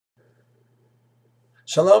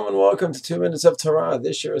Shalom and welcome to 2 Minutes of Torah.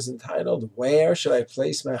 This year is entitled, Where Should I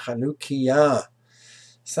Place My Chanukiah?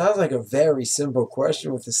 Sounds like a very simple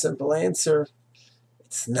question with a simple answer.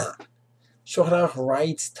 It's not. Shulchan Aruch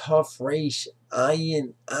writes, Taf Reish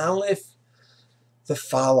Ayin Aleph, the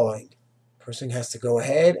following. Person has to go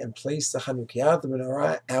ahead and place the Chanukiah, the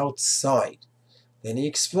Menora, outside. Then he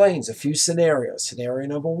explains a few scenarios. Scenario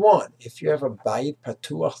number one, if you have a Bayit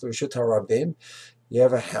Patuach L'Reshut HaRabim, you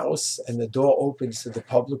have a house and the door opens to the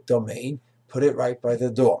public domain, put it right by the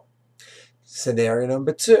door. Scenario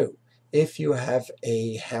number two, if you have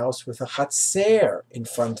a house with a chatzer in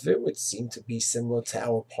front of it, which seems to be similar to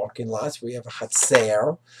our parking lots, where you have a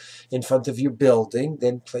chatzer in front of your building,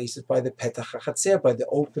 then place it by the petach chatzer, by the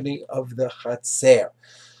opening of the chatzer,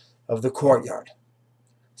 of the courtyard.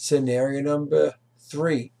 Scenario number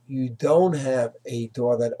three, you don't have a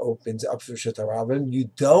door that opens up to Reshut HaRabim, you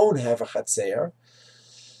don't have a chatzer,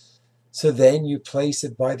 so then you place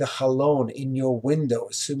it by the chalon, in your window,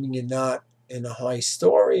 assuming you're not in a high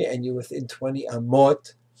story and you're within 20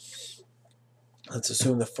 amot. Let's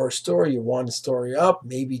assume the first story, you're one story up,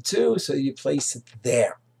 maybe two, so you place it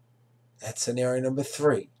there. That's scenario number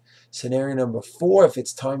three. Scenario number four, if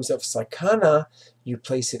it's times of sakana, you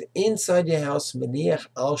place it inside your house, maniach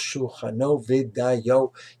al shulchano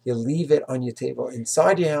vidayo. You leave it on your table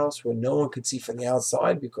inside your house where no one could see from the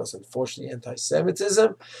outside because, unfortunately,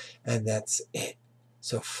 anti-Semitism, and that's it.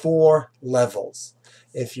 So 4 levels.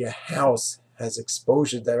 If your house has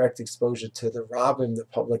exposure, direct exposure to the Rabbim, the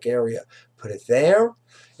public area, put it there.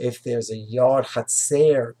 If there's a yard,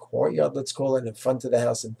 chatzer, courtyard, let's call it, in front of the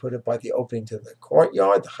house, and put it by the opening to the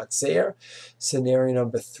courtyard, the chatzer. Scenario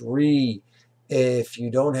number 3, if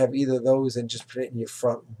you don't have either of those, and just put it in your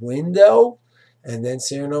front window. And then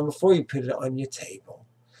scenario number 4, you put it on your table.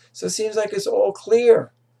 So it seems like it's all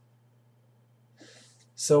clear.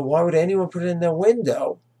 So why would anyone put it in their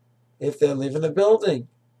window if they're leaving the building?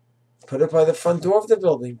 Put it by the front door of the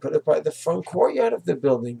building. Put it by the front courtyard of the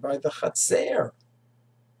building, by the chatzer,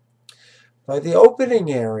 by the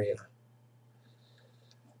opening area.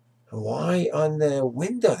 Why on the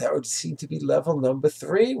window? That would seem to be level number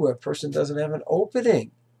 3, where a person doesn't have an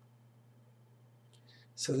opening.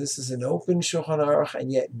 So this is an open Shulchan Aruch,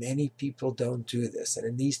 and yet many people don't do this, and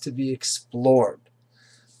it needs to be explored.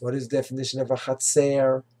 What is the definition of a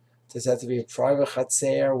chatzer? Does that have to be a private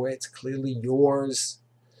chatzer where it's clearly yours?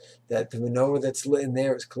 That the menorah that's lit in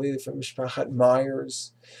there is clearly from Mishpachat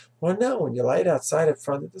Myers? Well, no, when you light outside up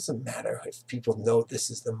front, it doesn't matter if people know this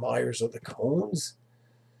is the Myers or the Cones.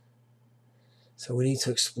 So we need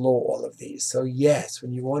to explore all of these. So yes,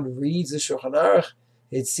 when one reads the Shulchan Aruch,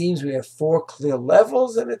 it seems we have 4 clear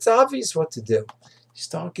levels, and it's obvious what to do. You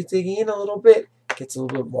start digging in a little bit, it gets a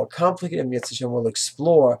little bit more complicated, and Yetzer Hashem will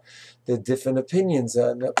explore the different opinions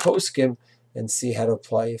on the poskim and see how to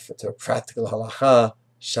apply it to a practical halacha.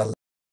 Shalom.